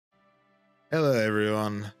Hello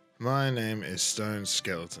everyone, my name is Stone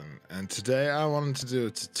Skeleton, and today I wanted to do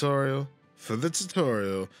a tutorial for the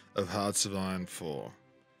tutorial of Hearts of Iron 4.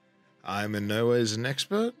 I am in no ways an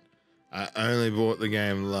expert. I only bought the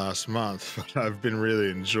game last month, but I've been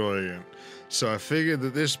really enjoying it. So I figured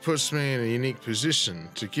that this puts me in a unique position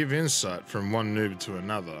to give insight from one noob to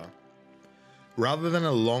another. Rather than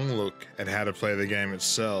a long look at how to play the game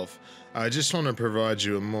itself, I just want to provide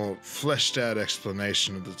you a more fleshed out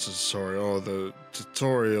explanation of the tutorial, or the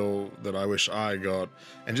tutorial that I wish I got,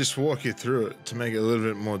 and just walk you through it to make it a little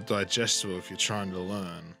bit more digestible if you're trying to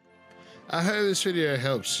learn. I hope this video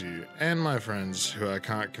helps you, and my friends who I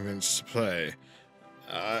can't convince to play,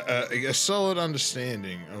 a solid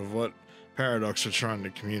understanding of what Paradox are trying to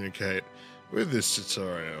communicate with this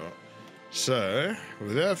tutorial. So,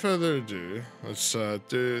 without further ado, let's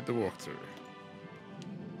do the walkthrough.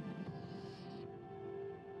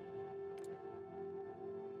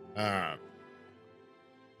 Alright.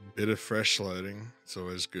 Bit of fresh loading, it's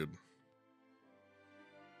always good.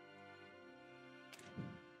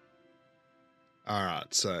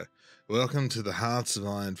 Alright, so, welcome to the Hearts of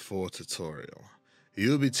Iron 4 tutorial.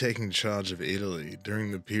 You'll be taking charge of Italy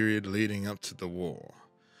during the period leading up to the war.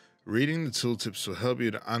 Reading the tooltips will help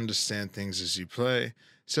you to understand things as you play,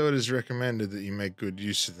 so it is recommended that you make good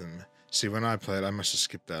use of them. See, when I played, I must have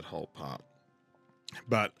skipped that whole part.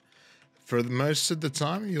 But for most of the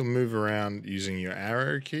time, you'll move around using your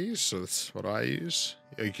arrow keys, so that's what I use.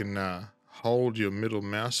 You can hold your middle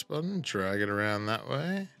mouse button, drag it around that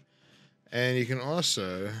way, and you can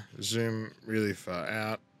also zoom really far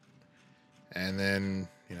out, and then,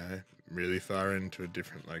 really far into a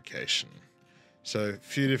different location. So a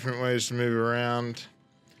few different ways to move around,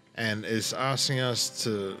 and it's asking us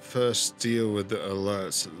to first deal with the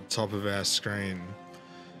alerts at the top of our screen.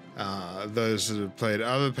 Those that have played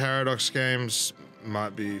other Paradox games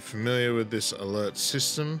might be familiar with this alert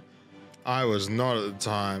system. I was not at the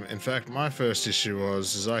time. In fact, my first issue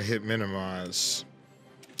was I hit minimize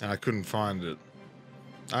and I couldn't find it.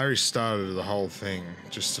 I restarted the whole thing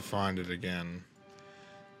just to find it again.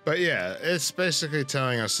 But yeah, it's basically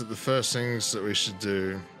telling us that the first things that we should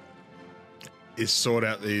do is sort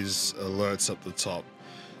out these alerts up the top.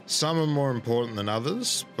 Some are more important than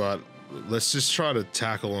others, but let's just try to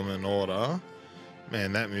tackle them in order.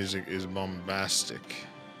 Man, that music is bombastic.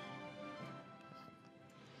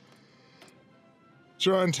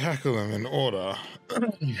 Try and tackle them in order.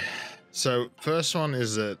 So, first one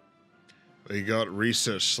is that we got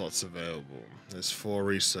research slots available. There's 4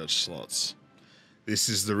 research slots. This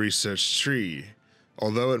is the research tree.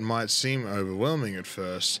 Although it might seem overwhelming at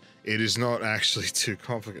first, it is not actually too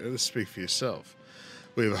complicated. Speak for yourself.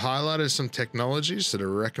 We've highlighted some technologies that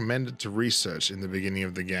are recommended to research in the beginning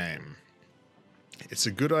of the game. It's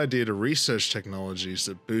a good idea to research technologies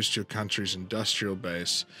that boost your country's industrial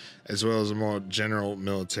base, as well as more general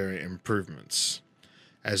military improvements.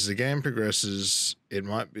 As the game progresses, it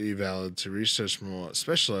might be valid to research more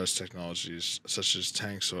specialized technologies, such as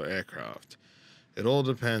tanks or aircraft. It all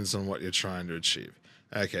depends on what you're trying to achieve.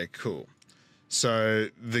 Okay, cool. So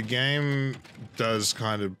the game does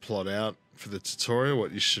kind of plot out for the tutorial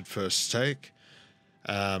what you should first take.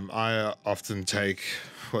 I often take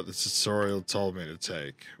what the tutorial told me to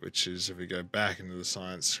take, which is, if we go back into the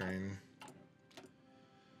science screen,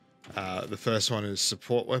 the first one is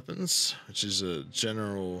support weapons, which is a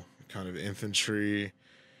general kind of infantry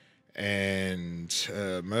and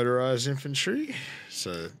motorized infantry.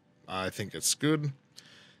 So I think it's good.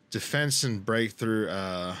 Defense and breakthrough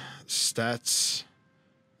stats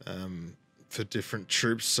for different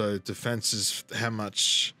troops. So defense is how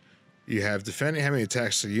much you have defending, how many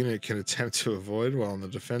attacks a unit can attempt to avoid while on the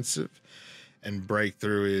defensive. And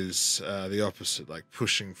breakthrough is the opposite, like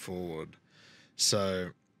pushing forward.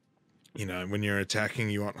 So, when you're attacking,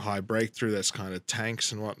 you want high breakthrough. That's kind of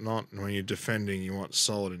tanks and whatnot. And when you're defending, you want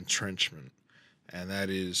solid entrenchment. And that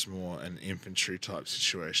is more an infantry type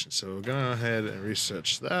situation. So we're going to go ahead and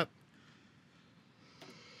research that.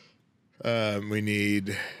 We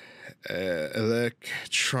need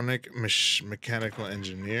electronic mechanical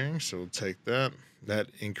engineering. So we'll take that. That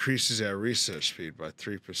increases our research speed by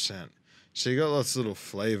 3%. So you got lots of little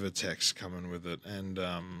flavor text coming with it. And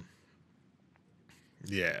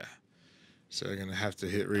yeah. So we're going to have to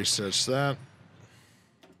hit research that.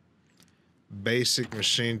 Basic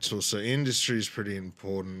machine tools. So industry is pretty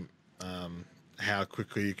important. How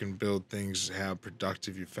quickly you can build things, how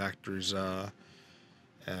productive your factories are,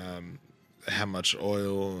 how much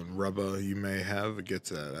oil and rubber you may have. We'll get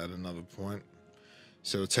to that at another point.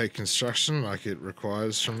 So we'll take construction like it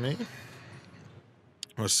requires from me.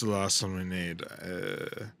 What's the last one we need?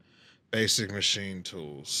 basic machine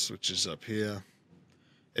tools, which is up here.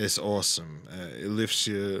 It's awesome. It lifts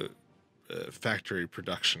your factory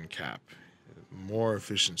production cap. More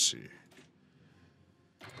efficiency.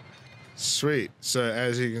 Sweet. So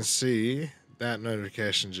as you can see, that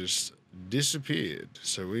notification just disappeared.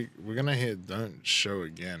 So we're gonna hit don't show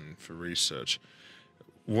again for research.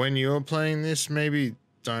 When you're playing this, maybe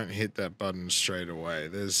don't hit that button straight away.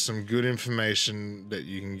 There's some good information that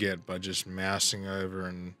you can get by just mousing over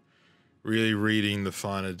and really reading the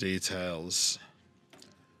finer details.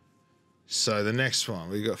 So the next one,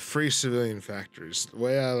 we got free civilian factories. The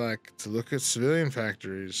way I like to look at civilian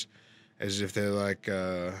factories as if they're like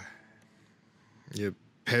your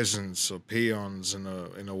peasants or peons in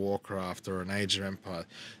a Warcraft or an Age of Empire.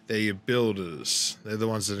 They're your builders. They're the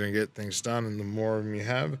ones that are gonna get things done, and the more of them you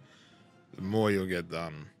have, the more you'll get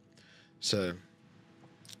done. So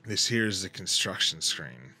this here is the construction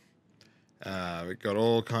screen. We've got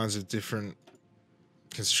all kinds of different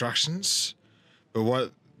constructions, but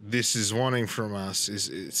what this is wanting from us is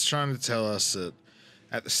it's trying to tell us that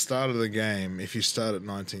at the start of the game, if you start at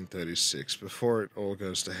 1936, before it all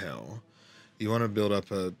goes to hell, you want to build up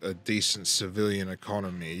a decent civilian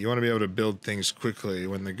economy. You want to be able to build things quickly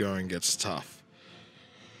when the going gets tough.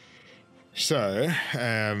 So,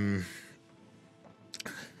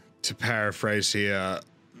 to paraphrase here,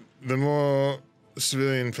 the more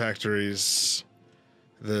civilian factories,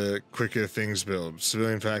 the quicker things build.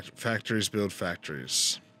 Civilian factories build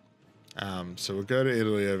factories. So we'll go to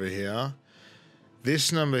Italy over here.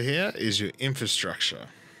 This number here is your infrastructure.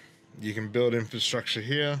 You can build infrastructure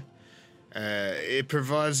here. It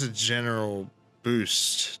provides a general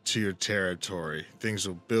boost to your territory. Things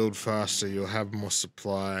will build faster, you'll have more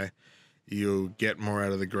supply, you'll get more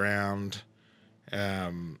out of the ground.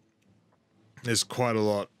 There's quite a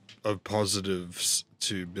lot of positives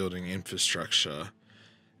to building infrastructure,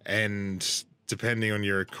 and depending on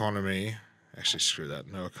your economy, actually screw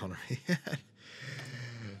that, no economy.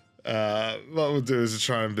 What we'll do is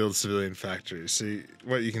try and build civilian factories. See,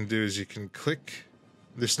 what you can do is you can click.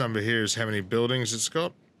 This number here is how many buildings it's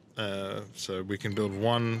got. So we can build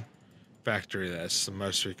one factory. That's the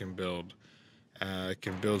most we can build.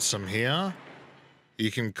 Can build some here.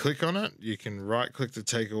 You can click on it. You can right click to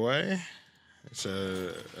take away.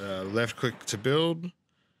 So left click to build,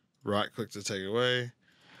 right click to take away.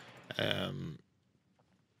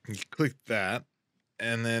 You click that,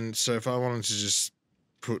 and then so if I wanted to just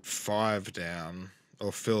put 5 down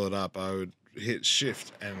or fill it up, I would hit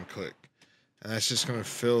shift and click. And that's just going to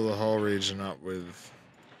fill the whole region up with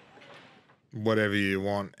whatever you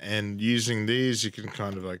want. And using these, you can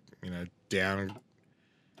kind of like, you know,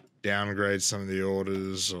 downgrade some of the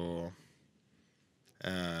orders, or,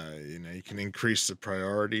 you know, you can increase the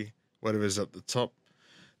priority, whatever's up the top.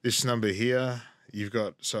 This number here, you've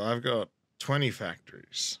got, so I've got 20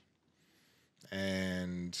 factories.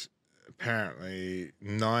 And apparently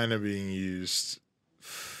 9 are being used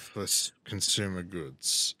for consumer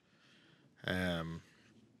goods.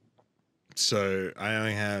 So I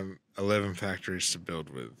only have 11 factories to build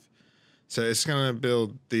with. So it's going to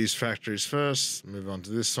build these factories first, move on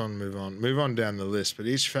to this one, move on down the list. But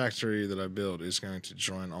each factory that I build is going to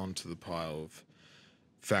join onto the pile of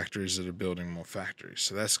factories that are building more factories.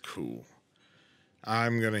 So that's cool.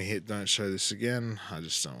 I'm going to hit don't show this again. I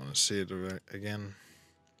just don't want to see it again.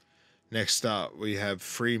 Next up, we have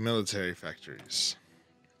free military factories.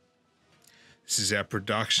 This is our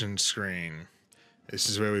production screen. This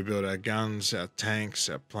is where we build our guns, our tanks,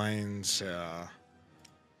 our planes, our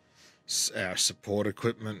support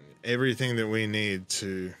equipment, everything that we need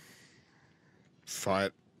to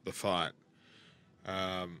fight the fight.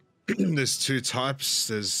 There's 2 types.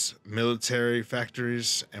 There's military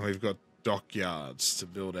factories, and we've got dockyards to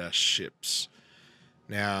build our ships.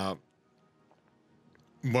 Now,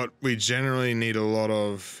 what we generally need a lot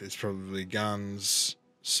of is probably guns,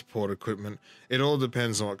 support equipment. It all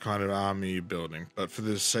depends on what kind of army you're building, but for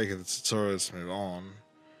the sake of the tutorial, let's move on.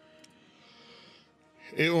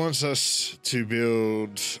 It wants us to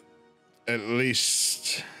build at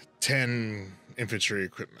least 10 infantry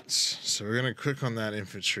equipments. So we're going to click on that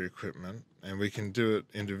infantry equipment, and we can do it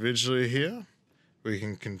individually here. We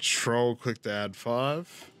can control click to add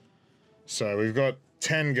 5. So we've got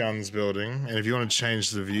 10 guns building, and if you want to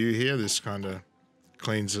change the view here, this kind of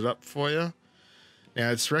cleans it up for you.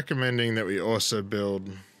 Now it's recommending that we also build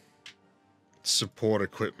support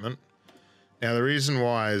equipment. Now the reason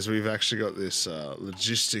why is we've actually got this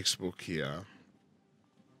logistics book here.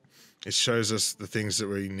 It shows us the things that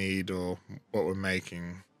we need or what we're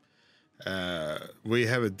making. We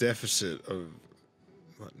have a deficit of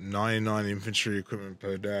 99 infantry equipment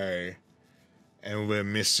per day, and we're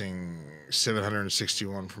missing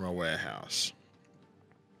 761 from our warehouse.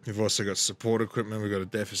 We've also got support equipment. We've got a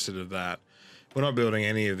deficit of that. We're not building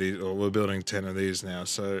any of these, or we're building 10 of these now.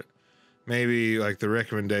 So maybe like the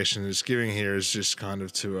recommendation it's giving here is just kind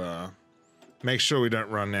of to make sure we don't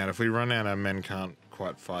run out. If we run out, our men can't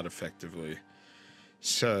quite fight effectively.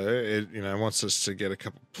 So it, you know, wants us to get a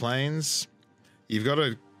couple planes. You've got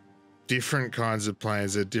different kinds of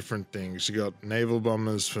planes. They're different things. You got naval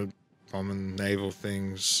bombers for bombing naval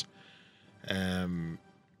things.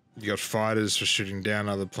 You got fighters for shooting down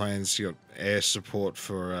other planes. You got air support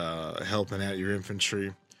for helping out your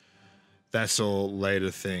infantry. That's all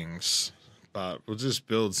later things, but we'll just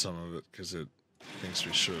build some of it because it thinks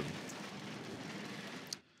we should.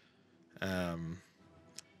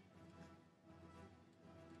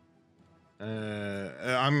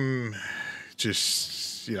 I'm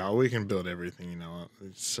just, you know, we can build everything, you know.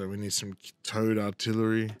 So we need some towed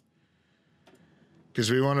artillery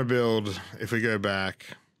because we want to build, if we go back,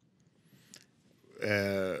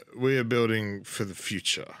 we are building for the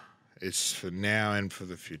future. It's for now and for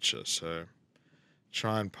the future. So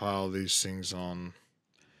try and pile these things on.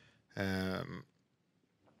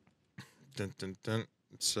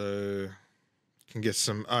 So can get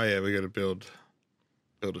some. Oh yeah, we got to build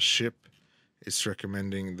a ship. It's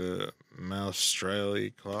recommending the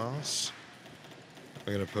Australia class.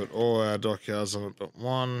 We're gonna put all our dockyards on it but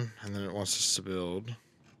one, and then it wants us to build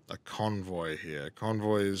a convoy here.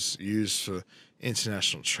 Convoy is used for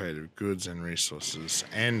international trade of goods and resources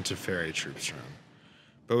and to ferry troops around.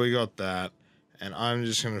 But we got that, and I'm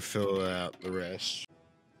just going to fill out the rest.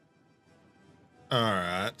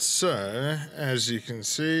 Alright, so as you can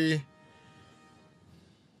see,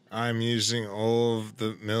 I'm using all of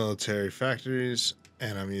the military factories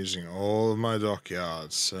and I'm using all of my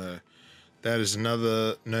dockyards. So that is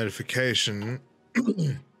another notification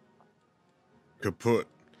kaput.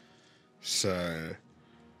 So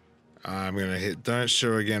I'm gonna hit don't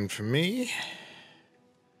show again for me.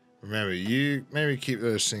 Remember, you maybe keep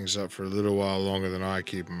those things up for a little while longer than I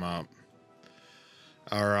keep them up.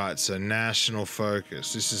 Alright, so national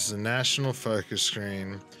focus. This is the national focus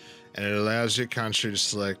screen, and it allows your country to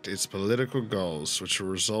select its political goals, which will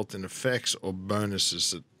result in effects or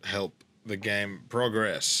bonuses that help the game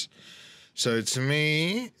progress. So to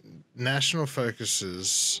me, national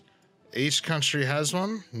focuses, each country has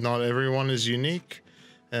one. Not everyone is unique.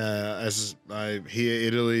 As I hear,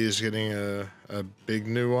 Italy is getting a big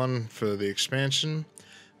new one for the expansion.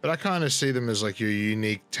 But I kind of see them as like your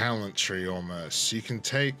unique talent tree almost. You can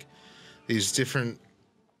take these different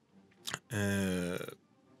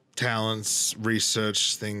talents,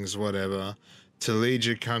 research things, whatever, to lead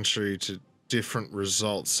your country to different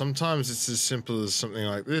results. Sometimes it's as simple as something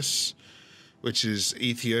like this, which is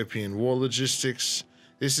Ethiopian war logistics.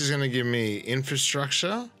 This is going to give me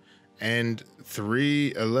infrastructure and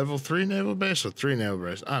a level 3 naval base or 3 naval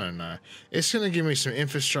bases. I don't know. It's going to give me some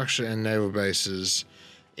infrastructure and naval bases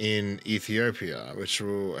in Ethiopia, which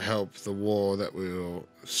will help the war that we'll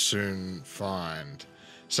soon find.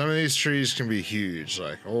 Some of these trees can be huge,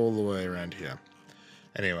 like all the way around here.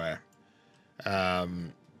 Anyway,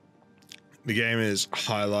 the game is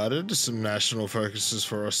highlighted some national focuses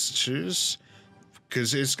for us to choose,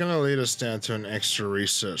 because it's going to lead us down to an extra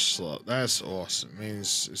research slot. That's awesome. It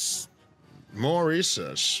means it's more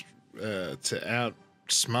research to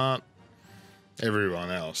outsmart everyone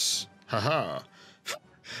else. Haha.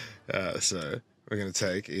 So we're going to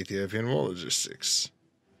take Ethiopian war logistics.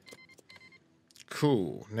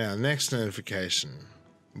 Cool. Now, next notification.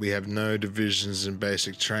 We have no divisions in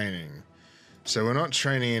basic training. So we're not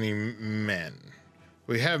training any men.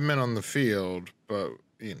 We have men on the field, but,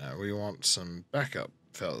 you know, we want some backup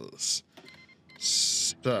fellas.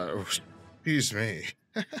 So, excuse me.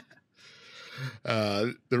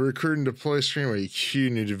 The recruit and deploy screen where you queue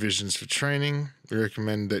new divisions for training. We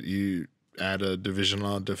recommend that you add a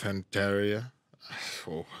divisional defendaria.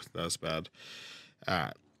 Oh, that was bad.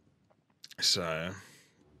 Alright. So,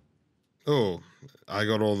 oh, I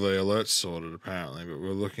got all the alerts sorted apparently, but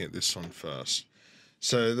we're looking at this one first.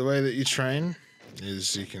 So the way that you train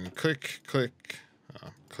is you can click, click,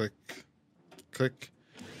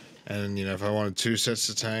 and you know, if I wanted 2 sets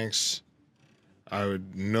of tanks, I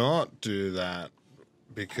would not do that,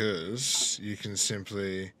 because you can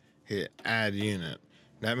simply hit add unit.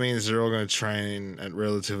 That means they're all going to train at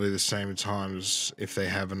relatively the same times if they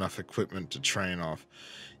have enough equipment to train off.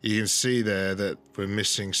 You can see there that we're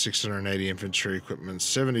missing 680 infantry equipment,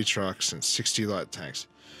 70 trucks, and 60 light tanks.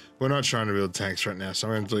 We're not trying to build tanks right now, so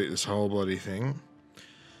I'm going to delete this whole bloody thing.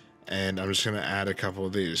 And I'm just going to add a couple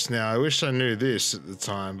of these. Now, I wish I knew this at the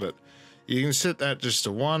time, but You can set that just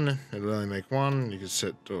to 1. It'll only make 1. You can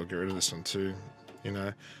set or get rid of this one too, you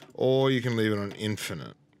know, or you can leave it on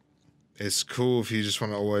infinite. It's cool if you just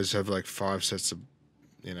want to always have like 5 sets of,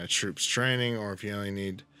 you know, troops training, or if you only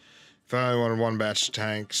need, if I only wanted 1 batch of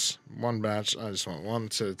tanks, 1 batch, I just want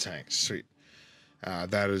 1 set of tanks. Sweet.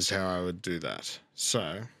 That is how I would do that.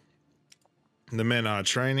 So the men are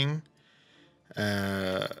training.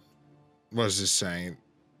 What is this saying?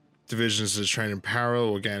 Divisions that train in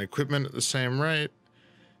parallel will gain equipment at the same rate.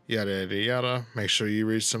 Yada yada yada. Make sure you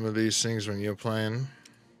read some of these things when you're playing.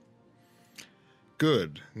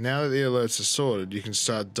 Good. Now that the alerts are sorted, you can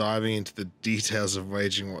start diving into the details of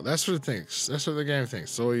waging war. That's what it thinks. That's what the game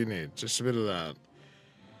thinks. That's all you need. Just a bit of that.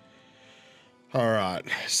 Alright,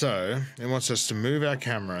 so it wants us to move our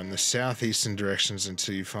camera in the southeastern directions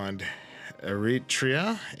until you find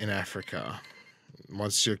Eritrea in Africa.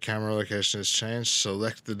 Once your camera location has changed,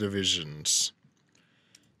 select the divisions.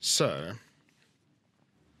 So,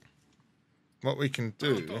 what we can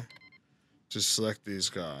do to select these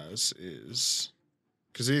guys is,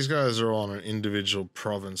 because these guys are all on an individual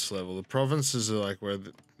province level. The provinces are like where,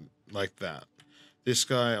 like that. This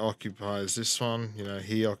guy occupies this one, you know,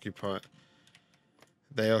 he occupies.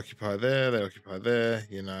 They occupy there, they occupy there,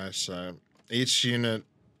 you know, so each unit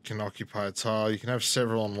can occupy a tile. You can have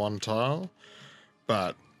several on one tile,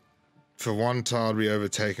 but for one tile to be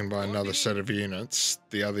overtaken by another set of units,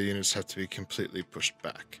 the other units have to be completely pushed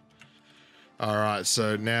back. Alright,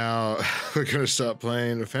 so now we're going to start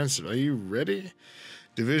playing offensive. Are you ready?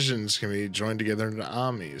 Divisions can be joined together into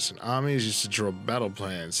armies, and armies used to draw battle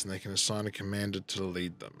plans, and they can assign a commander to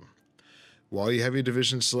lead them. While you have your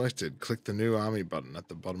division selected, click the new army button at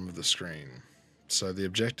the bottom of the screen. So the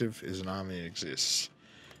objective is an army exists.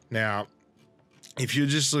 Now, if you're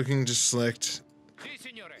just looking to select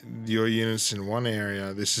your units in one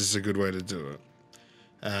area, this is a good way to do it.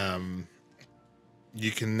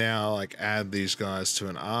 You can now like add these guys to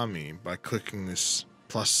an army by clicking this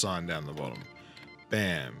plus sign down the bottom.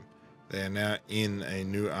 Bam. They are now in a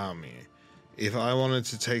new army. If I wanted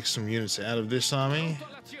to take some units out of this army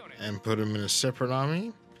and put them in a separate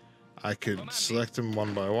army, I could select them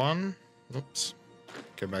one by one. Oops.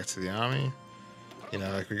 Go back to the army. You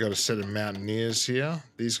know, like we got a set of mountaineers here.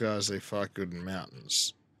 These guys, they fight good in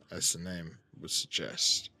mountains, as the name would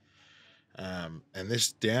suggest. And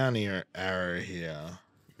this down arrow here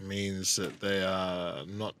means that they are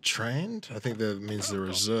not trained. I think that means the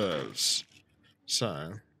reserves.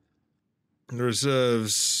 So, the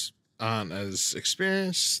reserves aren't as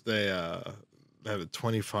experienced. They have a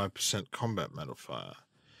 25% combat modifier.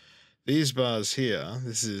 These bars here,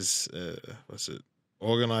 this is, what's it?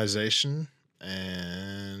 Organization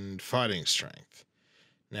and fighting strength.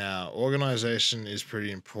 Now, organization is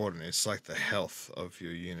pretty important. It's like the health of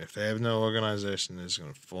your unit. If they have no organization, it's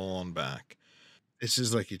going to fall on back. This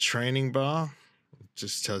is like your training bar. It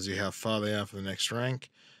just tells you how far they are for the next rank.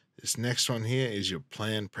 This next one here is your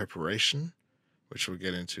plan preparation, which we'll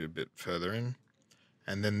get into a bit further in.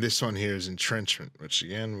 And then this one here is entrenchment, which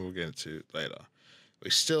again, we'll get into later. We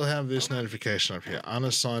still have this notification up here,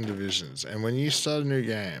 unassigned divisions. And when you start a new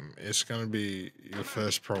game, it's going to be your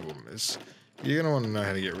first problem. You're going to want to know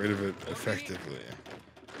how to get rid of it effectively.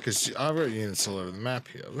 Because I've got units all over the map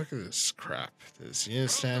here. Look at this crap. There's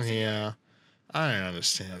units down here. I don't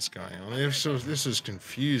understand what's going on. This is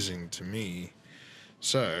confusing to me.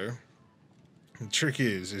 So, the trick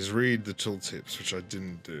is read the tooltips, which I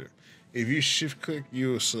didn't do. If you shift click,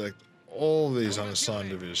 you will select all these unassigned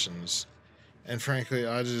divisions. And frankly,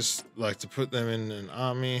 I just like to put them in an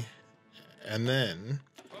army, and then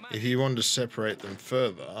if you want to separate them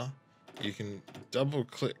further, you can double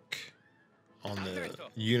click on the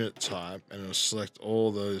unit type and it'll select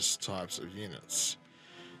all those types of units.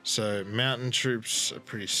 So mountain troops are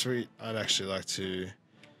pretty sweet. I'd actually like to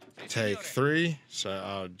take 3, so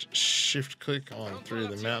I'll shift click on 3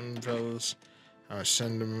 of the mountain fellas. I'll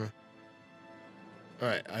send them.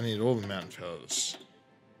 Alright, I need all the mountain fellas.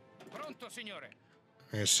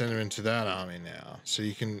 I'm going to send them into that army now. So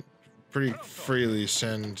you can pretty freely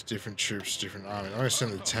send different troops to different armies. I'm going to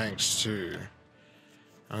send the tanks too.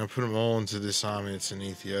 I'm going to put them all into this army that's in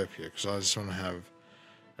Ethiopia because I just want to have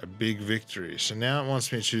a big victory. So now it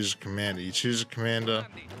wants me to choose a commander. You choose a commander,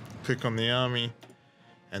 click on the army,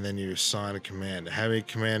 and then you assign a commander. Having a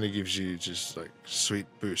commander gives you just like sweet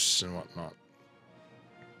boosts and whatnot.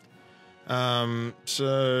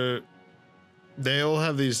 So they all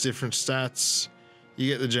have these different stats. You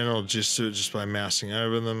get the general gist of it just by mousing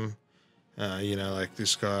over them. You know, like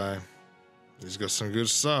this guy, he's got some good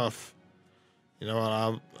stuff. You know what,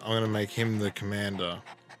 I'm going to make him the commander.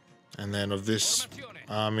 And then of this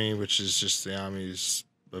army, which is just the armies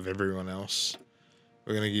of everyone else.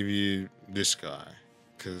 We're going to give you this guy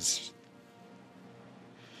because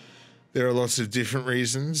there are lots of different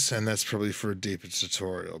reasons, and that's probably for a deeper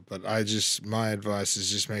tutorial. But my advice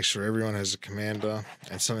is just make sure everyone has a commander.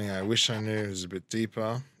 And something I wish I knew is a bit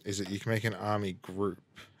deeper is that you can make an army group.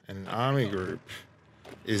 And an army group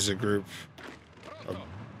is a group of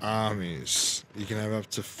armies. You can have up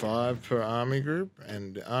to 5 per army group,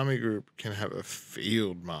 and the army group can have a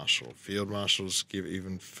field marshal. Field marshals give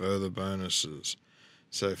even further bonuses.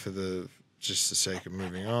 So for just the sake of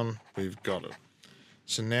moving on, we've got it.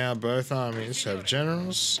 So now both armies have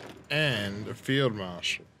generals and a field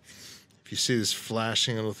marshal. If you see this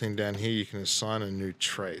flashing little thing down here, you can assign a new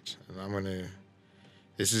trait. And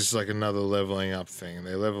this is like another leveling up thing.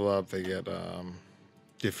 They level up, they get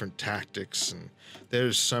different tactics, and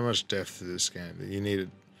there's so much depth to this game that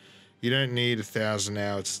you don't need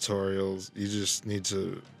 1,000-hour tutorials. You just need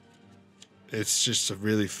to, it's just a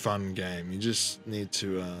really fun game. You just need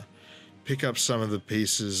to pick up some of the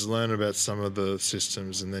pieces, learn about some of the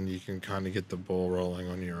systems, and then you can kind of get the ball rolling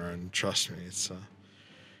on your own. Trust me, it's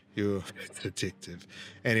addictive.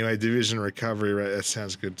 Anyway, division recovery rate, that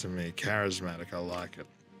sounds good to me. Charismatic, I like it.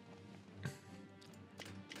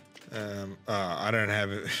 I don't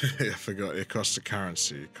have it. I forgot. It costs a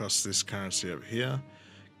currency. It costs this currency up here.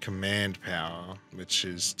 Command power, which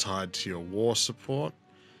is tied to your war support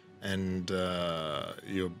and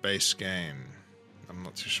your base game. I'm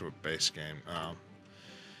not too sure what base game.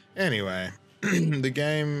 Anyway, the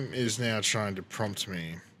game is now trying to prompt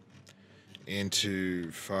me into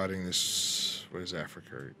fighting this. What is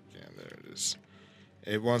Africa? Yeah, there it is.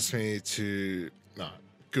 It wants me to. No,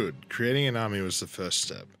 good. Creating an army was the first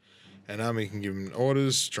step. An army can give them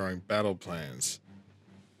orders, drawing battle plans.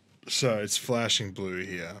 So it's flashing blue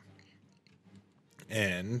here.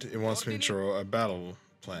 And it wants me to draw a battle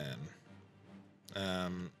plan.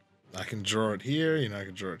 I can draw it here, I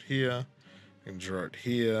can draw it here. I can draw it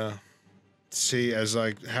here. See, as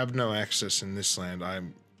I have no access in this land, I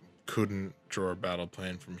couldn't draw a battle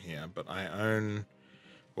plan from here. But I own,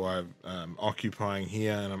 I'm occupying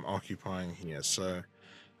here and I'm occupying here. So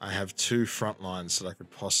I have 2 front lines that I could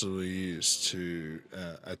possibly use to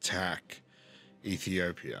attack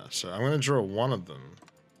Ethiopia. So I'm going to draw one of them.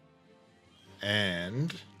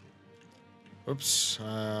 And, oops,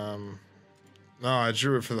 no, I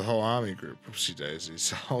drew it for the whole army group. Oopsie daisy.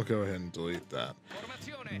 So I'll go ahead and delete that.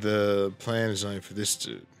 The plan is only for this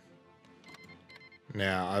dude.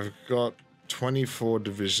 Now, I've got 24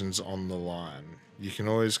 divisions on the line. You can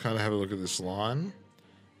always kind of have a look at this line.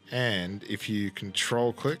 And if you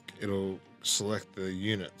control click, it'll select the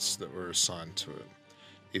units that were assigned to it.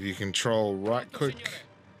 If you control right click,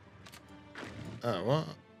 what?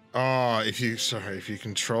 Oh, if you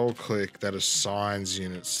control click, that assigns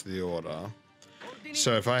units to the order.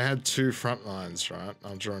 So if I had 2 front lines, right,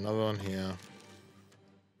 I'll draw another one here.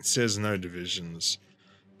 It says no divisions,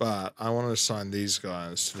 but I want to assign these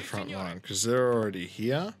guys to the front line because they're already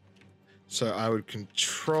here. So I would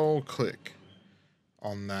control click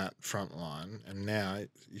on that front line, and now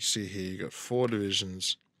you see here you got 4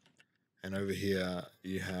 divisions, and over here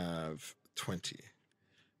you have 20.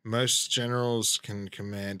 Most generals can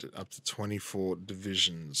command up to 24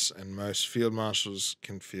 divisions, and most field marshals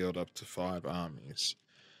can field up to 5 armies.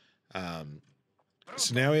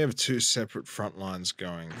 So now we have 2 separate front lines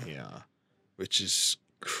going here, which is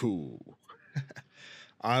cool.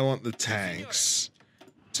 I want the tanks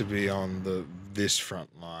to be on this front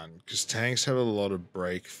line because tanks have a lot of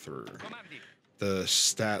breakthrough. The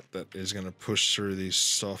stat that is going to push through these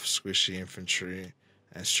soft, squishy infantry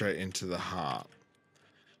and straight into the heart.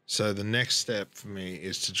 So the next step for me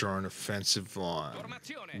is to draw an offensive line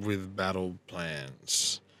with battle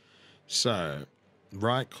plans. So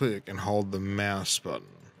right click and hold the mouse button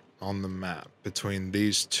on the map between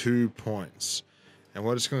these 2 points. And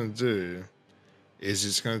what it's going to do is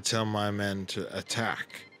it's going to tell my men to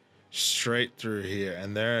attack straight through here,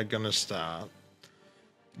 and they're going to start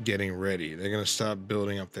getting ready. They're going to start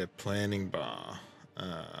building up their planning bar.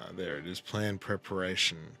 There it is, plan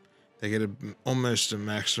preparation. They get almost a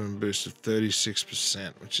maximum boost of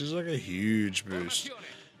 36%, which is like a huge boost.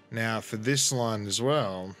 Now for this line as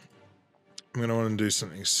well, I'm going to want to do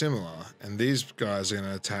something similar, and these guys are going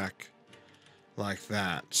to attack like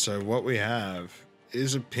that. So what we have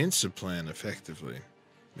is a pincer plan effectively,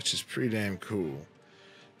 which is pretty damn cool.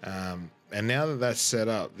 And now that that's set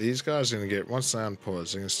up, these guys are going to get, once they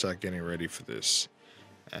unpause, they're going to start getting ready for this.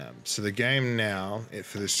 So the game now,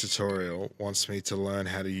 for this tutorial, wants me to learn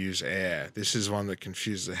how to use air. This is one that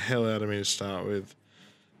confused the hell out of me to start with.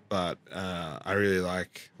 But I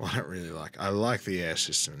like the air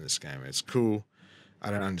system in this game. It's cool.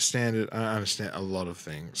 I don't understand it. I don't understand a lot of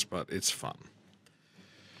things, but it's fun.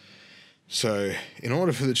 So, in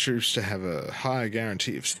order for the troops to have a higher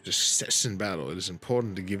guarantee of success in battle, it is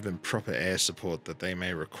important to give them proper air support that they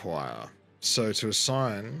may require. So, to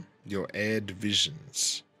assign your air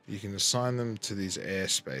divisions, you can assign them to these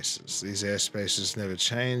airspaces. These airspaces never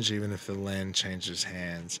change, even if the land changes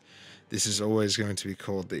hands. This is always going to be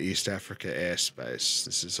called the East Africa airspace.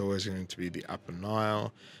 This is always going to be the Upper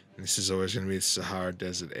Nile, and this is always going to be the Sahara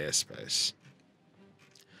Desert airspace.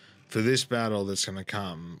 For this battle that's going to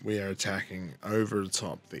come, we are attacking over the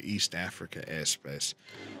top the East Africa airspace.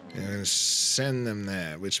 And we're going to send them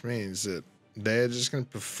there, which means that they're just going to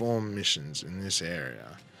perform missions in this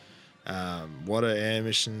area. What are air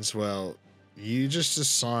missions? Well, you just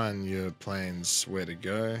assign your planes where to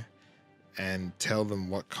go and tell them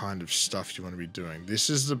what kind of stuff you want to be doing. This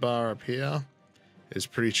is the bar up here. It's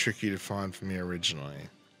pretty tricky to find for me originally.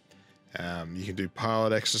 You can do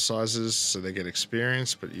pilot exercises, so they get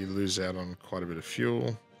experience, but you lose out on quite a bit of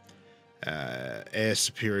fuel. Air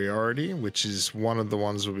superiority, which is one of the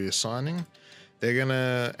ones we'll be assigning.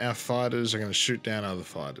 Our fighters are gonna shoot down other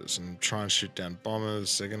fighters and try and shoot down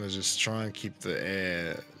bombers. They're gonna just try and keep the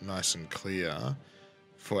air nice and clear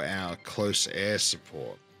for our close air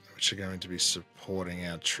support, which are going to be supporting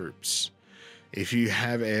our troops. If you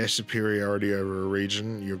have air superiority over a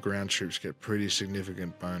region, your ground troops get pretty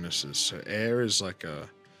significant bonuses. So air is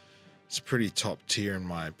it's pretty top tier in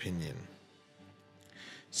my opinion.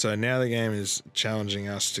 So now the game is challenging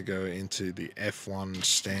us to go into the F1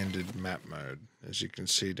 standard map mode. As you can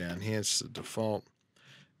see down here, it's the default.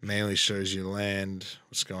 Mainly shows you land,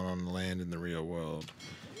 what's going on the land in the real world.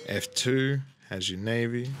 F2 has your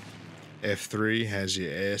navy. F3 has your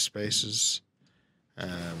airspaces.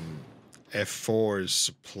 F4 is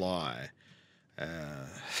supply.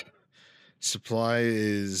 Supply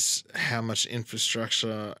is how much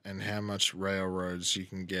infrastructure and how much railroads you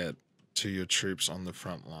can get to your troops on the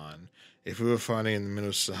front line. If we were fighting in the middle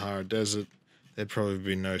of Sahara Desert, there'd probably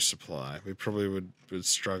be no supply. We probably would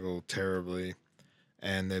struggle terribly,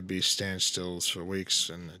 and there'd be standstills for weeks,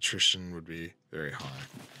 and attrition would be very high.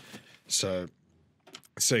 So,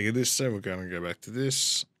 sake of this, we're going to go back to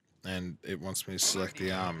this, and it wants me to select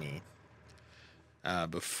the army.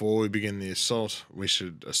 Before we begin the assault, we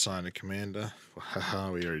should assign a commander.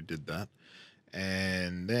 Haha, we already did that.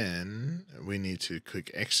 And then we need to click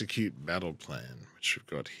execute battle plan, which we've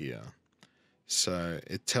got here. So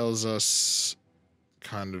it tells us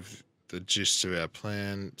kind of the gist of our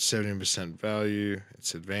plan. 70% value,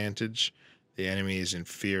 it's advantage. The enemy is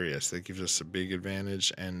inferior, so that gives us a big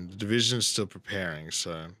advantage. And the division is still preparing,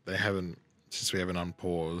 so since we haven't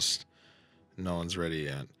unpaused, no one's ready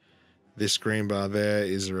yet. This green bar there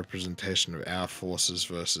is a representation of our forces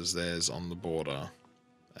versus theirs on the border.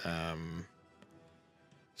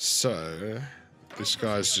 So, this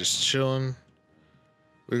guy's just chilling.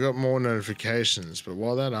 We got more notifications, but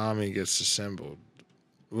while that army gets assembled,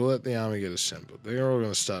 we'll let the army get assembled. They're all going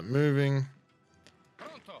to start moving.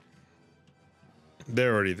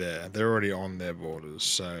 They're already there. They're already on their borders.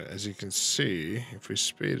 So, as you can see, if we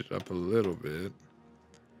speed it up a little bit,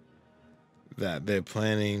 that their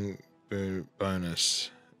planning bonus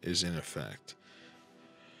is in effect.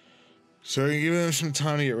 So we give them some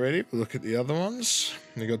time to get ready. We'll look at the other ones.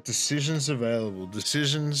 They got decisions available.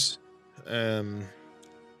 Decisions kind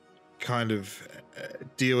of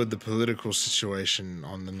deal with the political situation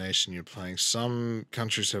on the nation you're playing. Some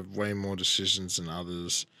countries have way more decisions than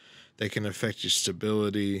others. They can affect your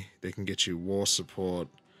stability. They can get you war support.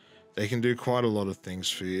 They can do quite a lot of things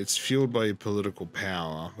for you. It's fueled by your political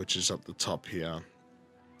power, which is up the top here.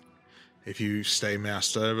 If you stay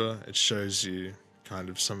moused over, it shows you kind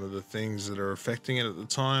of some of the things that are affecting it at the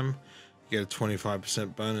time. You get a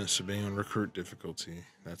 25% bonus for being on recruit difficulty.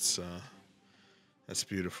 That's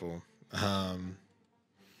beautiful.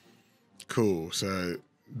 Cool. So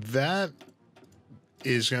that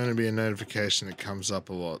is going to be a notification that comes up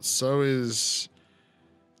a lot. So is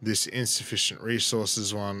this insufficient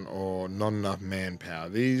resources one or not enough manpower.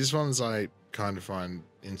 These ones I kind of find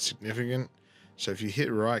insignificant. So if you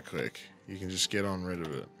hit right click, you can just get on rid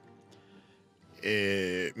of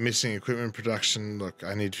it. Missing equipment production. Look,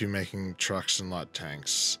 I need to be making trucks and light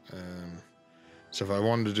tanks. So if I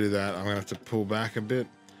wanted to do that, I'm going to have to pull back a bit.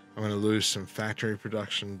 I'm going to lose some factory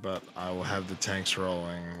production, but I will have the tanks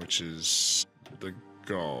rolling, which is the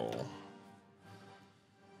goal.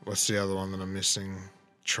 What's the other one that I'm missing?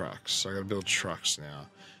 Trucks. So I got to build trucks now.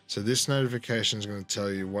 So this notification is going to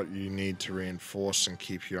tell you what you need to reinforce and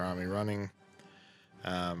keep your army running.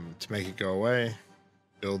 To make it go away,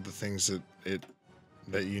 build the things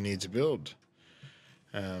that you need to build.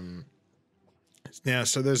 Now,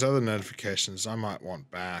 so there's other notifications I might want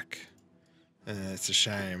back. It's a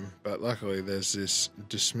shame, but luckily there's this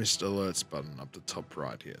dismissed alerts button up the top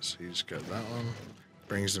right here. So you just go to that one,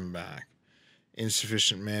 brings them back.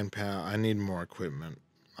 Insufficient manpower. I need more equipment.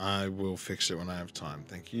 I will fix it when I have time.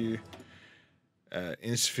 Thank you.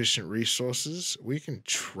 Insufficient resources. We can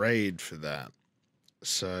trade for that.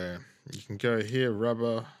 So you can go here,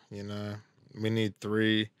 rubber, you know, we need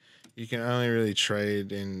 3. You can only really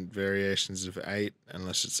trade in variations of 8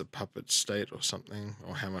 unless it's a puppet state or something,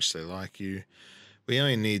 or how much they like you. We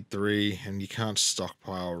only need 3, and you can't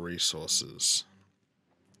stockpile resources.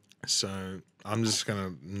 So I'm just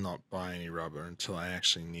gonna not buy any rubber until I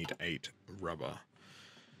actually need 8 rubber,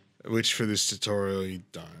 which for this tutorial you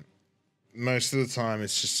don't. Most of the time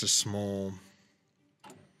it's just a small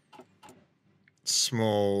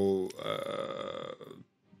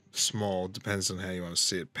depends on how you want to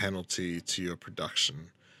see it, penalty to your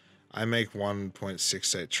production. I make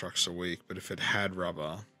 1.68 trucks a week, but if it had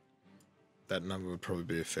rubber, that number would probably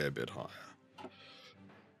be a fair bit higher.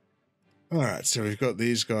 All right, so we've got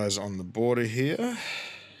these guys on the border here.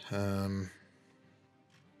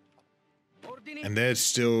 And they're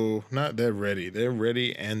still, no, they're ready. They're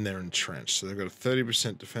ready and they're entrenched. So they've got a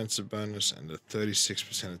 30% defensive bonus and a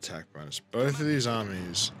 36% attack bonus. Both of these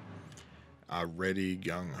armies are ready,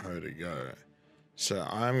 gung-ho to go. So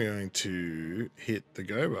I'm going to hit the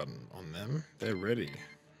go button on them. They're ready.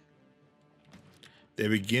 They're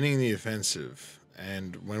beginning the offensive.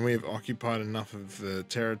 And when we have occupied enough of the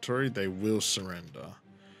territory, they will surrender.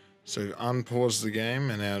 So unpause the game,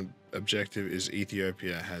 and our objective is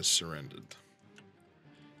Ethiopia has surrendered.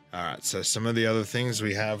 Alright, so some of the other things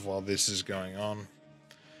we have while this is going on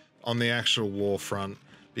the actual war front,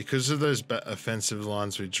 because of those offensive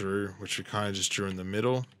lines we drew, which we kind of just drew in the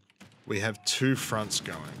middle, we have 2 fronts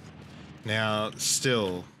going. Now,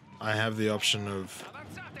 still, I have the option of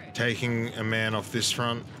taking a man off this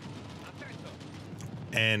front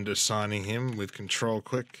and assigning him with control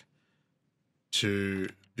click to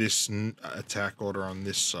this attack order on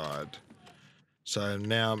this side. So I've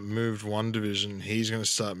now moved 1 division. He's going to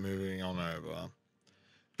start moving on over.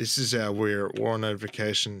 This is our we're at war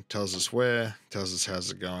notification. Tells us where, tells us how's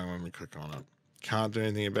it going when we click on it. Can't do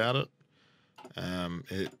anything about it.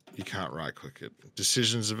 You can't right click it.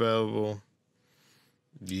 Decisions available.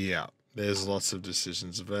 Yeah, there's lots of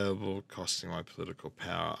decisions available, costing my political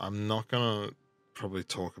power. I'm not going to probably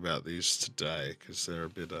talk about these today because they're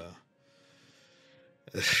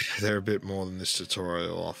a bit more than this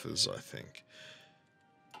tutorial offers, I think.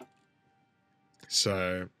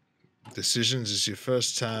 So decisions is your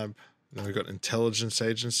first tab. Then we've got intelligence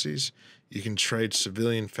agencies. You can trade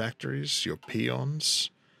civilian factories, your peons,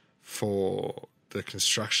 for the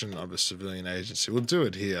construction of a civilian agency. We'll do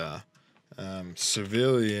it here.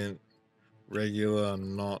 Civilian, regular,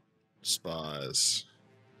 not spies.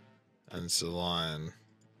 And it's a lion.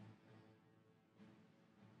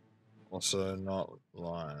 Also not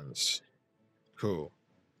lions. Cool.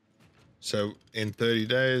 So in 30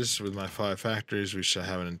 days, with my 5 factories, we shall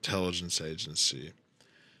have an intelligence agency.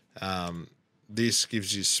 This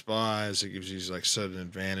gives you spies. It gives you like certain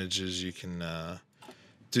advantages. You can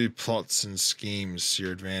do plots and schemes to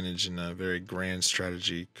your advantage in a very grand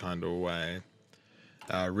strategy kind of way.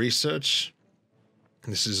 Research.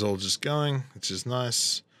 This is all just going, which is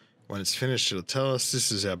nice. When it's finished, it'll tell us.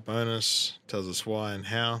 This is our bonus. Tells us why and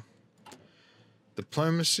how.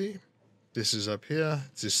 Diplomacy. This is up here.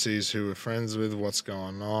 It just sees who we're friends with, what's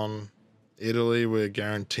going on. Italy, we're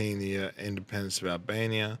guaranteeing the independence of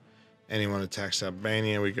Albania. Anyone attacks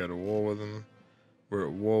Albania, we go to war with them. We're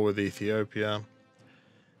at war with Ethiopia.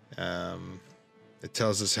 It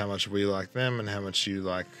tells us how much we like them and how much you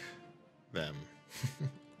like them.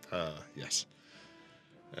 Yes.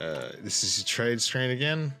 This is your trade screen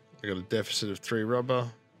again. We got a deficit of 3 rubber,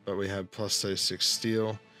 but we have plus 36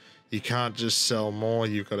 steel. You can't just sell more.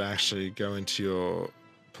 You've got to actually go into your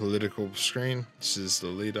political screen. This is the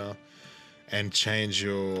leader, and change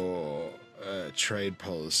your trade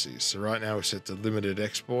policy. So right now we're set to limited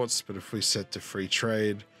exports, but if we set to free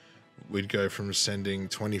trade, we'd go from sending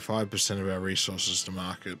 25% of our resources to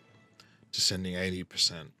market to sending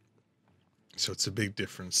 80%. So it's a big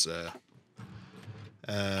difference there.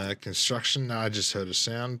 Construction, now I just heard a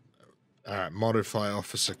sound. All right, modify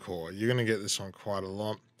officer corps. You're going to get this one quite a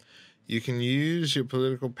lot. You can use your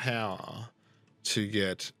political power to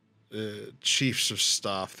get chiefs of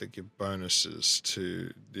staff that give bonuses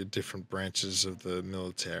to the different branches of the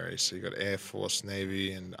military. So you've got Air Force,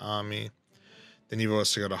 Navy, and Army. Then you've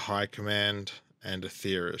also got a high command and a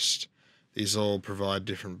theorist. These all provide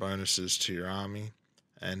different bonuses to your army.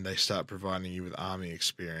 and they start providing you with army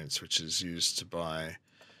experience, which is used to buy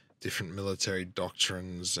different military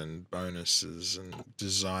doctrines and bonuses and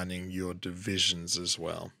designing your divisions as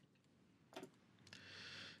well.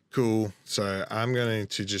 Cool. So I'm going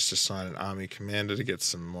to just assign an army commander to get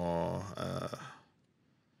some more.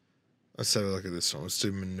 Let's have a look at this one. Let's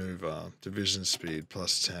do maneuver, division speed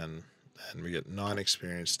plus 10, and we get 9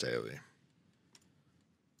 experience daily.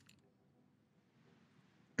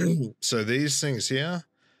 So these things here,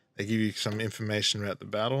 they give you some information about the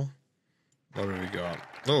battle. What have we got?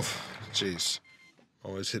 Oh, jeez.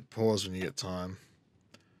 Always hit pause when you get time.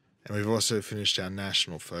 And we've also finished our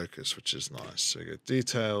national focus, which is nice. So we got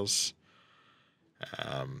details.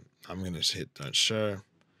 I'm going to hit don't show.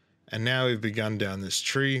 And now we've begun down this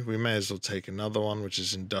tree. We may as well take another one, which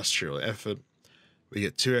is industrial effort. We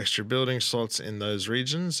get 2 extra building slots in those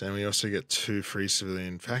regions, and we also get 2 free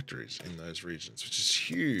civilian factories in those regions, which is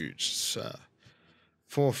huge. It's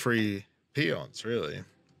 4 free peons, really.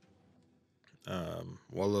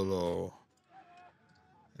 Walolo.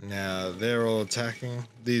 Now they're all attacking.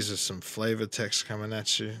 These are some flavor text coming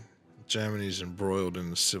at you. Germany's embroiled in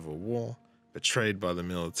the civil war, betrayed by the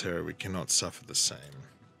military. We cannot suffer the same.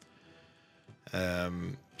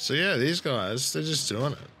 So yeah, these guys, they're just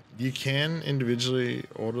doing it. You can individually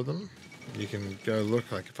order them. You can go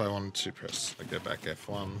look, like if I wanted to press, I go back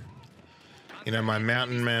F1. You know, my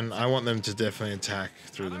mountain men, I want them to definitely attack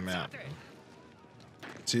through the mountain.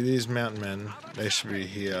 See these mountain men, they should be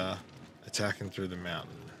here attacking through the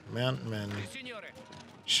mountain. Mountain men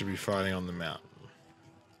should be fighting on the mountain.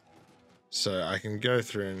 So I can go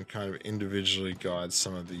through and kind of individually guide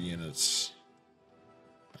some of the units.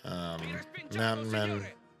 Mountain men.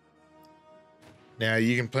 Now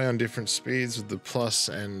you can play on different speeds with the plus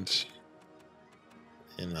and,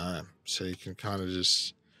 you know, so you can kind of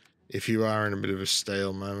just, if you are in a bit of a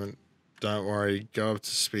stale moment, don't worry, go up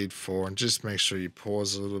to speed 4 and just make sure you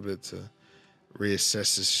pause a little bit to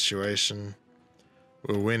reassess the situation.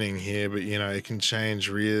 We're winning here, but you know, it can change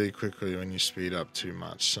really quickly when you speed up too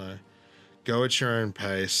much. So go at your own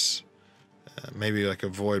pace. Maybe like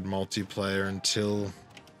avoid multiplayer until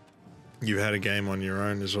you've had a game on your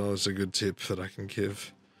own as well, as a good tip that I can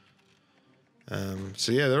give.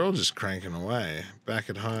 So yeah, they're all just cranking away.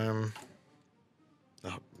 Back at home,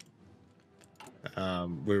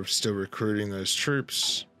 we're still recruiting those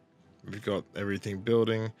troops. We've got everything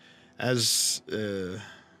building. As oh,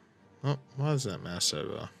 why is that mouse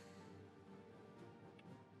over?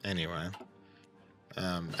 Anyway,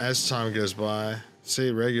 as time goes by,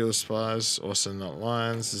 see regular spies, also not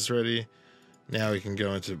lions, is ready. Now we can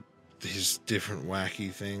go into these different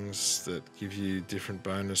wacky things that give you different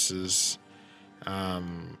bonuses.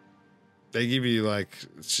 They give you like,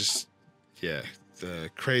 it's just, yeah, the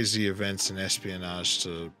crazy events and espionage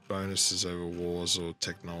to bonuses over wars or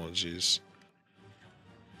technologies.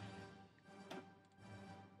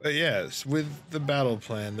 But yes, with the battle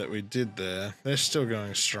plan that we did there, they're still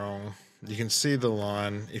going strong. You can see the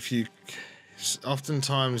line. If you,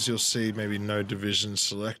 oftentimes you'll see maybe no division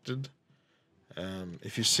selected.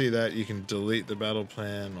 If you see that, you can delete the battle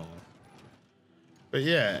plan. But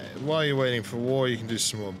yeah, while you're waiting for war, you can do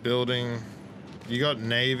some more building. You got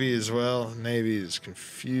Navy as well. Navy is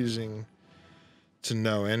confusing to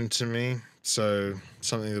no end to me. So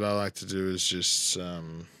something that I like to do is just, I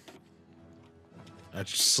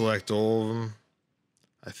just select all of them,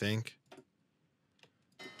 I think.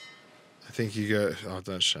 I think you go, oh,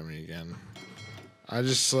 don't show me again. I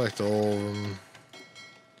just select all of them.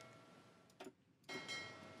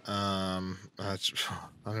 I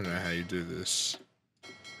don't know how you do this.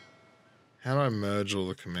 How do I merge all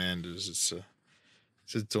the commanders? It's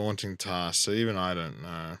a daunting task, so even I don't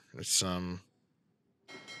know. It's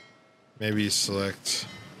maybe you select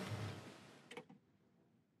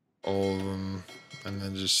all of them and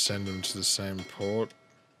then just send them to the same port.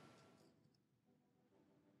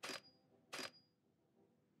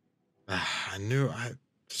 I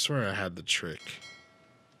swear I had the trick.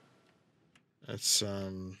 It's I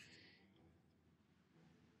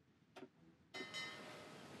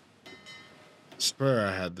swear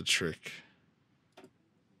I had the trick.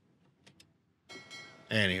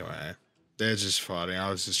 Anyway, they're just fighting. I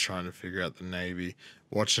was just trying to figure out the Navy.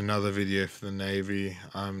 Watch another video for the Navy.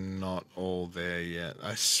 I'm not all there yet.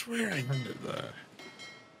 I swear I had it though.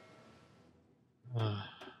 I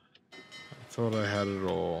thought I had it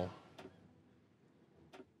all.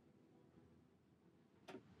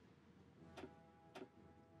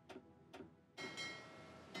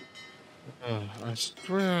 I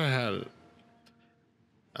swear I had it.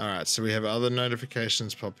 Alright, so we have other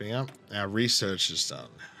notifications popping up. Our research is done.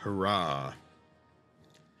 Hurrah.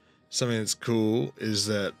 something that's cool is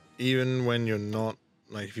that even when you're not,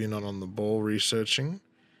 like if you're not on the ball researching,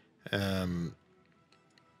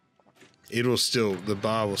 it'll still, the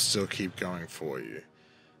bar will still keep going for you.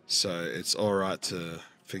 So it's all right to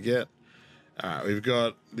forget. All right, we've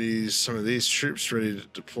got some of these troops ready to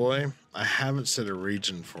deploy. I haven't set a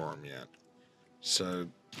region for them yet. So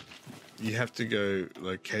you have to go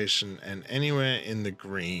location and anywhere in the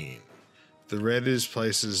green. The red is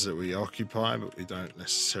places that we occupy, but we don't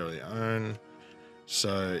necessarily own.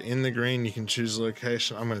 So in the green, you can choose a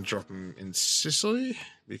location. I'm going to drop them in Sicily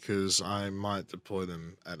because I might deploy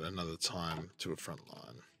them at another time to a front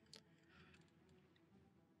line.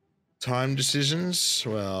 Time decisions.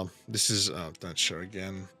 Well, this is, don't show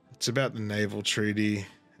again. It's about the naval treaty.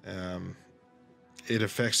 It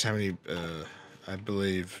affects how many, I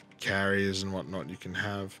believe, carriers and whatnot you can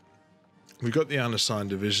have. We've got the unassigned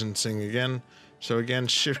division thing again. So again,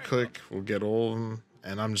 shift click will get all of them.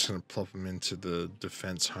 And I'm just going to plop them into the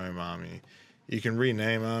defense home army. You can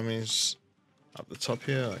rename armies up the top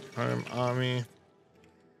here, like home army.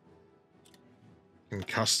 You can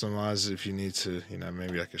customize it if you need to, you know,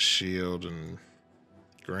 maybe like a shield and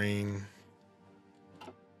green.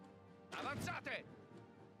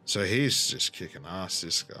 So he's just kicking ass,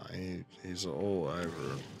 this guy. He's all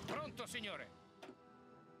over it.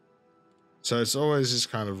 So it's always just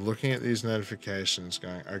kind of looking at these notifications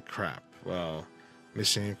going, oh crap, well,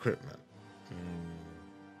 missing equipment.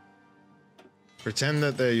 Pretend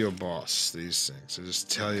that they're your boss, these things. They just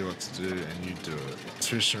tell you what to do and you do it.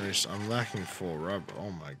 Tuition, I'm lacking 4 rubber. Oh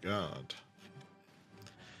my god.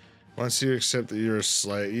 Once you accept that you're a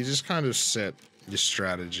slave, you just kind of set your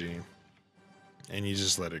strategy and you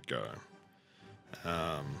just let it go.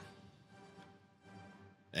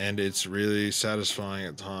 And it's really satisfying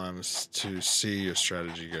at times to see your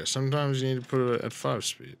strategy go. Sometimes you need to put it at 5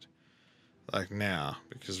 speed. Like now,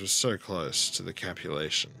 because we're so close to the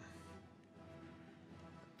capulation.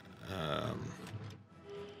 I'm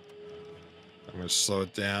going to slow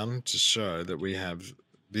it down to show that we have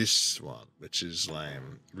this one, which is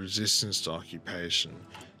lame. Resistance to occupation.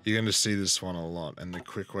 You're going to see this one a lot, and the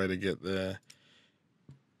quick way to get there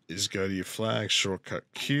is go to your flag, shortcut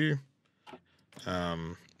Q.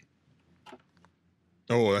 Oh,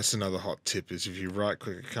 that's another hot tip, is if you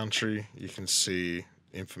right-click a country, you can see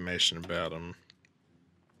information about them.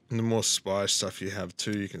 And the more spy stuff you have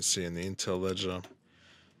too, you can see in the intel ledger.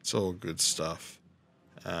 It's all good stuff.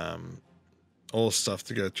 All stuff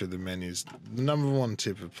to go through the menus. The number one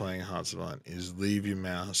tip of playing Hearts of Iron is leave your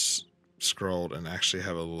mouse scrolled and actually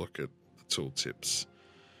have a look at the tooltips.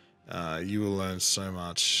 You will learn so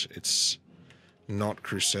much. It's not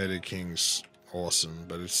Crusader Kings awesome,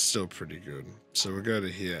 but it's still pretty good. So we'll go to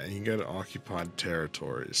here, and you can go to occupied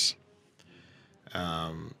territories.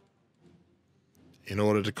 In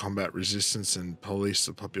order to combat resistance and police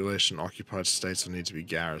the population, occupied states will need to be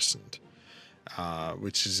garrisoned,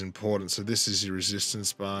 which is important. So this is your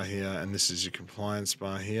resistance bar here, and this is your compliance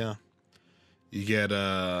bar here. You get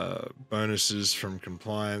bonuses from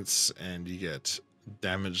compliance, and you get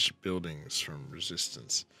damaged buildings from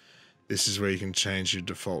resistance. This is where you can change your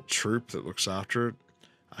default troop that looks after it.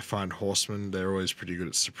 I find horsemen, they're always pretty good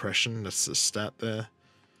at suppression. That's the stat there.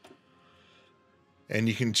 And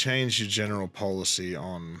you can change your general policy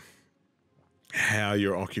on how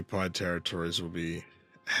your occupied territories will be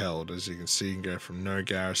held. As you can see, you can go from no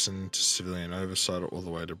garrison to civilian oversight all the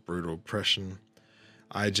way to brutal oppression.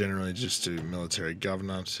 I generally just do military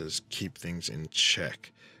governor to keep things in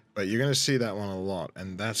check. But you're going to see that one a lot,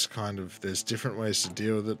 and that's kind of, there's different ways to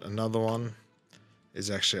deal with it. Another one is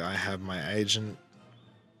actually I have my agent.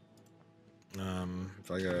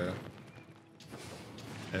 If I go...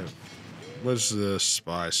 Where's the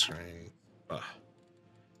spy screen?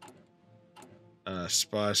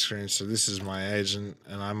 Spy screen. So this is my agent,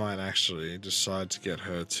 and I might actually decide to get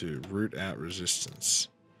her to root out resistance.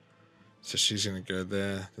 So she's going to go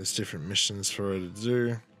there. There's different missions for her to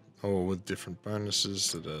do, all with different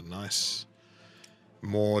bonuses that are nice.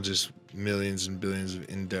 More just millions and billions of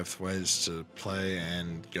in-depth ways to play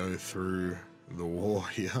and go through the war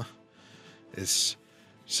here. It's...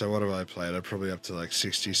 So what have I played? I'm probably up to like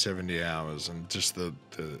 60, 70 hours, and just the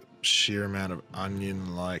sheer amount of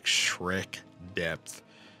onion-like Shrek depth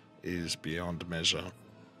is beyond measure.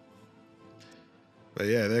 But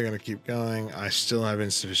yeah, they're going to keep going. I still have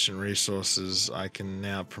insufficient resources. I can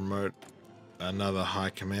now promote another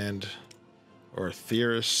high command or a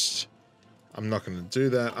theorist. I'm not going to do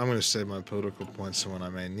that. I'm going to save my political points for when I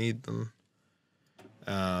may need them.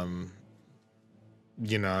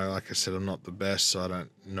 You know, like I said, I'm not the best, so I don't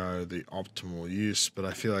know the optimal use, but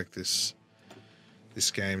I feel like this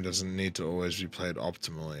this game doesn't need to always be played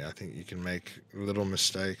optimally. I think you can make little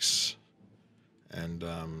mistakes and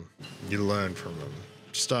you learn from them.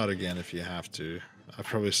 Start again if you have to. I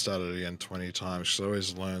probably started again 20 times because I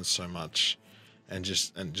always learn so much and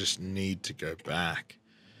just need to go back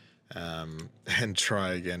and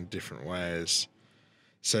try again different ways.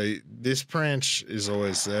 So this branch is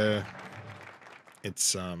always there.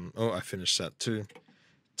 It's oh, I finished that too.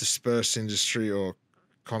 Dispersed industry or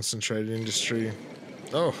concentrated industry.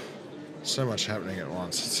 Oh, so much happening at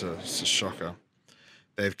once. It's a shocker.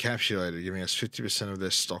 They've capitulated, giving us 50% of their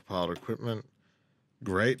stockpiled equipment.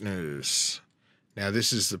 Great news. Now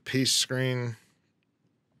this is the peace screen.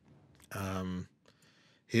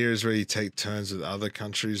 Here is where you take turns with other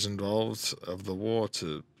countries involved of the war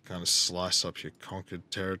to kind of slice up your conquered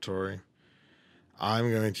territory. I'm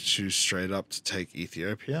going to choose straight up to take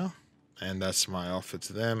Ethiopia, and that's my offer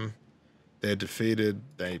to them. They're defeated.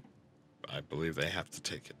 I believe they have to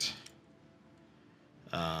take it.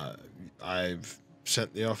 I've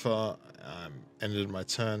sent the offer. Ended my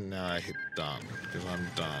turn. Now I hit done because I'm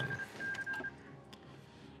done.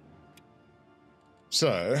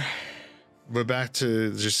 So we're back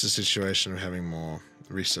to just the situation of having more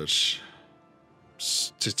research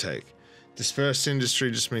to take. Dispersed industry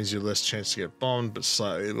just means you're less chance to get bombed, but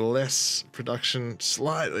slightly less production,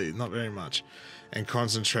 slightly, not very much. And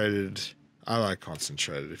concentrated, I like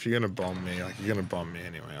concentrated. If you're gonna bomb me, like you're gonna bomb me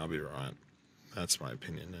anyway, I'll be right. That's my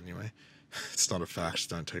opinion anyway. It's not a fact,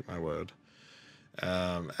 don't take my word.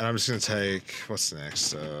 And I'm just gonna take, what's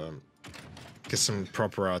next? Get some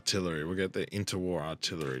proper artillery. We'll get the interwar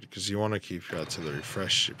artillery because you want to keep your artillery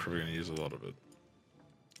fresh. You're probably going to use a lot of it.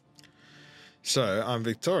 So I'm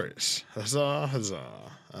victorious. Huzzah, huzzah.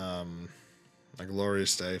 A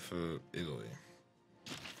glorious day for Italy.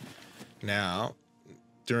 Now,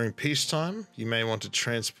 during peacetime, you may want to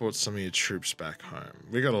transport some of your troops back home.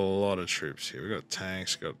 We got a lot of troops here. We got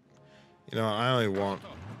tanks. You know, I only want,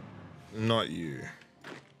 not you.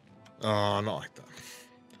 Oh, not like that.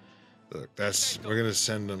 Look, we're going to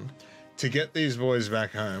send them. To get these boys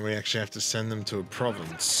back home, we actually have to send them to a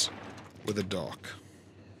province with a dock.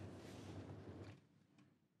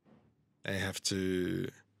 They have to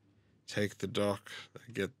take the dock,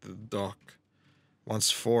 get the dock.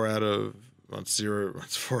 Once 4 out of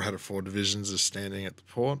 4 divisions are standing at the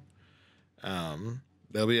port,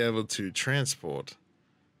 they'll be able to transport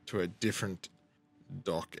to a different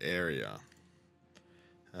dock area.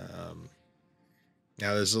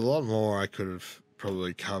 Now, there's a lot more I could have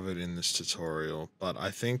probably covered in this tutorial, but I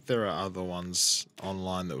think there are other ones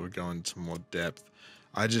online that would go into more depth.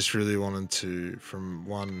 I just really wanted to, from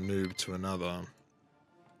one noob to another,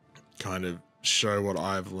 kind of show what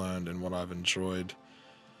I've learned and what I've enjoyed.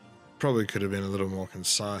 Probably could have been a little more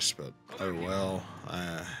concise, but oh well.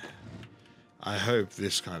 I hope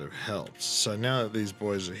this kind of helps. So now that these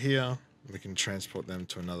boys are here, we can transport them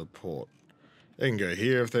to another port. They can go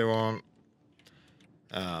here if they want.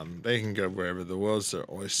 They can go wherever. The world's their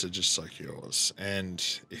oyster, just like yours. And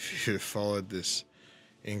if you've followed this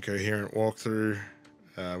incoherent walkthrough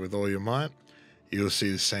with all your might, you'll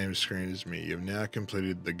see the same screen as me. You've now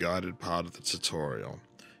completed the guided part of the tutorial.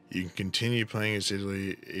 You can continue playing as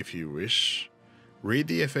Italy if you wish. Read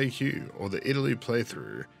the FAQ or the Italy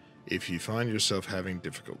playthrough if you find yourself having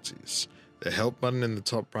difficulties. The help button in the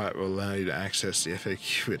top right will allow you to access the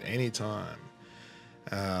FAQ at any time.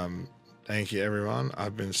 Thank you, everyone.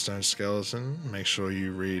 I've been Stone Skeleton. Make sure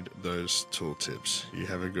you read those tooltips. You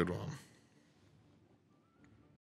have a good one.